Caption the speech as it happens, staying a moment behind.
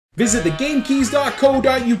Visit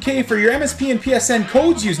thegamekeys.co.uk for your MSP and PSN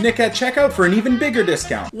codes. Use Nick at checkout for an even bigger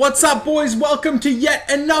discount. What's up, boys? Welcome to yet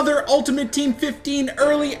another Ultimate Team 15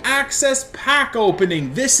 Early Access Pack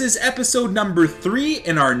opening. This is episode number 3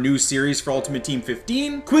 in our new series for Ultimate Team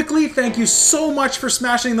 15. Quickly, thank you so much for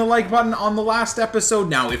smashing the like button on the last episode.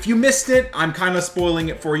 Now, if you missed it, I'm kind of spoiling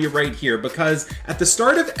it for you right here, because at the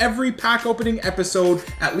start of every pack opening episode,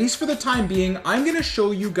 at least for the time being, I'm going to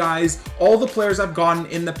show you guys all the players I've gotten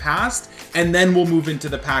in the past, and then we'll move into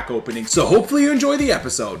the pack opening. So hopefully you enjoy the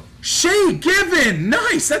episode. Shay Given!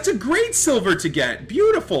 Nice! That's a great silver to get.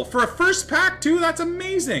 Beautiful. For a first pack too, that's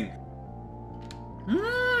amazing.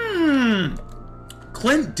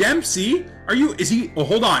 Clint Dempsey? Is he? Oh,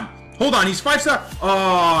 hold on. Hold on, he's 5-star.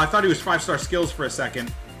 Oh, I thought he was 5-star skills for a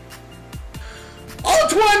second.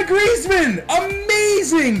 Antoine Griezmann!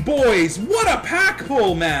 Amazing, boys! What a pack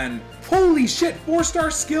pull, man! Holy shit,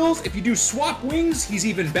 4-star skills. If you do swap wings, he's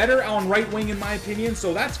even better on right wing in my opinion,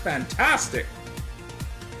 so that's fantastic.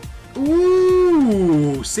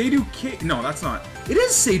 Ooh, Seydou Keita. No, that's not. It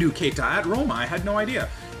is Seydou Keita at Roma. I had no idea.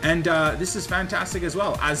 And this is fantastic as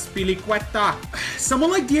well. Azpilicueta.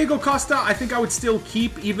 Someone like Diego Costa, I think I would still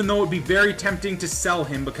keep, even though it would be very tempting to sell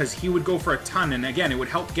him because he would go for a ton. And again, it would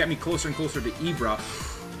help get me closer and closer to Ibra.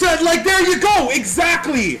 Like, there you go!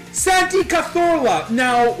 Exactly! Santi Cazorla!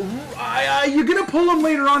 Now, you're gonna pull him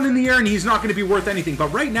later on in the year and he's not gonna be worth anything.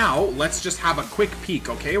 But right now, let's just have a quick peek,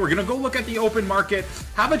 okay? We're gonna go look at the open market,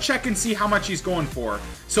 have a check and see how much he's going for.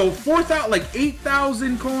 So, 4,000, like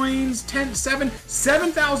 8,000 coins,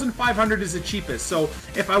 7,500 is the cheapest. So,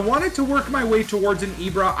 if I wanted to work my way towards an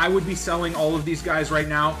Ibra, I would be selling all of these guys right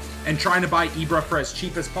now and trying to buy Ibra for as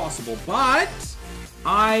cheap as possible. But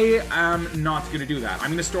I am not going to do that. I'm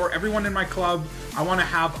going to store everyone in my club. I want to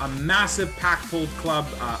have a massive pack-pulled club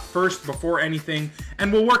first before anything.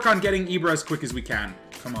 And we'll work on getting Ibra as quick as we can.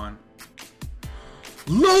 Come on.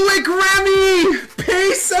 Loic Remy!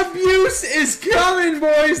 Pace abuse is coming,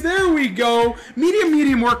 boys. There we go.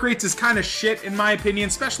 Medium work rates is kind of shit, in my opinion,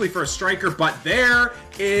 especially for a striker. But there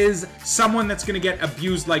is someone that's going to get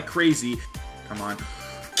abused like crazy. Come on.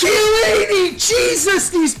 Chiellini! Jesus,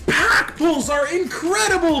 these pack pulls are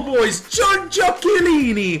incredible, boys! Giorgio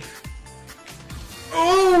Chiellini!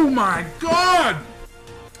 Oh my god!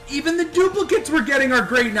 Even the duplicates we're getting are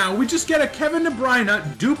great now. We just get a Kevin De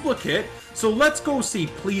Bruyne duplicate. So let's go see.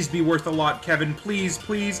 Please be worth a lot, Kevin. Please,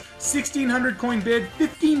 please. 1,600 coin bid.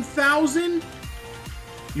 15,000?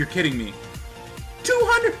 You're kidding me.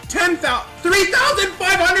 200? 10,000?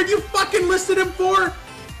 3,500 you fucking listed him for?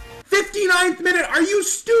 59th minute, are you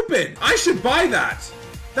stupid? I should buy that.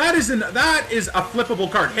 That is a flippable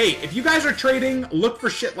card. Hey, if you guys are trading, look for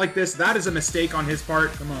shit like this. That is a mistake on his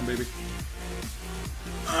part. Come on, baby.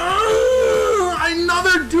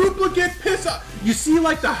 Another duplicate piss up. You see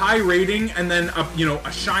like the high rating and then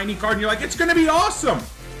a shiny card and you're like, it's gonna be awesome.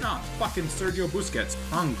 No, it's fucking Sergio Busquets.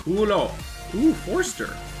 Angulo. Ooh,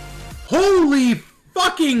 Forster. Holy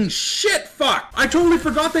fucking shit, fuck! I totally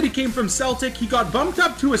forgot that he came from Celtic. He got bumped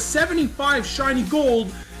up to a 75 shiny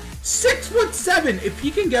gold. 6'7". If he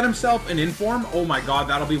can get himself an inform, oh my god,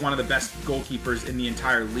 that'll be one of the best goalkeepers in the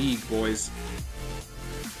entire league, boys.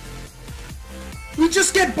 We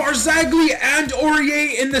just get Barzagli and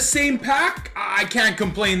Aurier in the same pack? I can't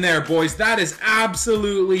complain there, boys. That is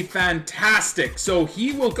absolutely fantastic. So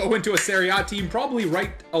he will go into a Serie A team, probably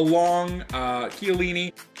right along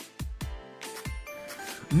Chiellini.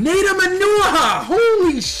 Neda Manua!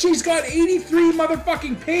 Holy, she's got 83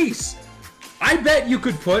 motherfucking pace. I bet you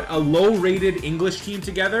could put a low-rated English team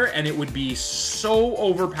together and it would be so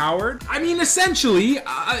overpowered. I mean, essentially,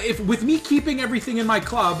 if with me keeping everything in my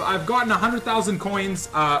club, I've gotten 100,000 coins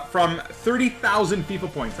from 30,000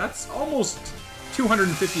 FIFA points. That's almost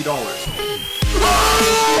 $250.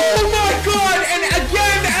 Oh my god! And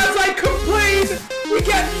again, as I complained, we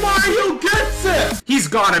get Mario Gotze! He's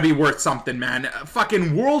gotta be worth something, man.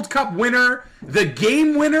 Fucking World Cup winner, the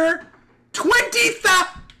game winner,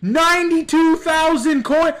 92,000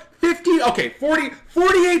 coins,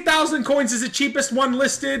 48,000 coins is the cheapest one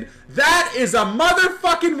listed. That is a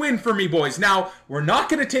motherfucking win for me, boys. Now, we're not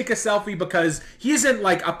gonna take a selfie because he isn't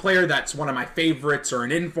like a player that's one of my favorites or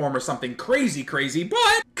an inform or something crazy,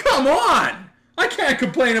 but come on! I can't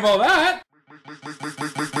complain about that.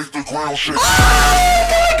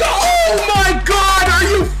 Oh my god! Are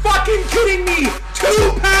you fucking kidding me?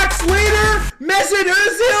 2 packs later? Mesut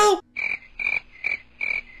Ozil?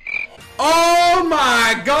 Oh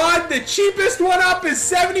my god, the cheapest one up is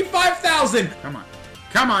 75,000. Come on.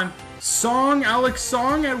 Come on. Song, Alex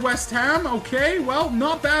Song at West Ham. Okay, well,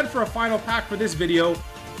 not bad for a final pack for this video.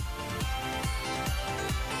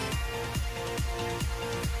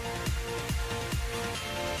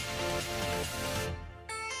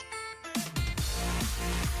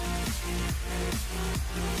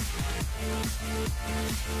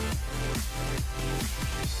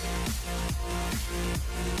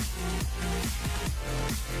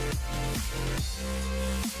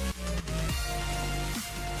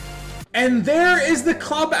 And there is the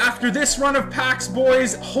club after this run of packs,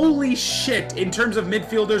 boys. Holy shit. In terms of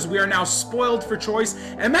midfielders, we are now spoiled for choice.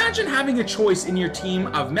 Imagine having a choice in your team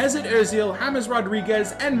of Mesut Ozil, James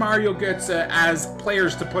Rodriguez, and Mario Gotze as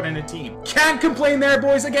players to put in a team. Can't complain there,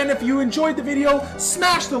 boys. Again, if you enjoyed the video,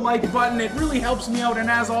 smash the like button. It really helps me out, and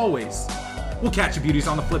as always, we'll catch you beauties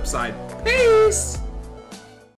on the flip side. Peace!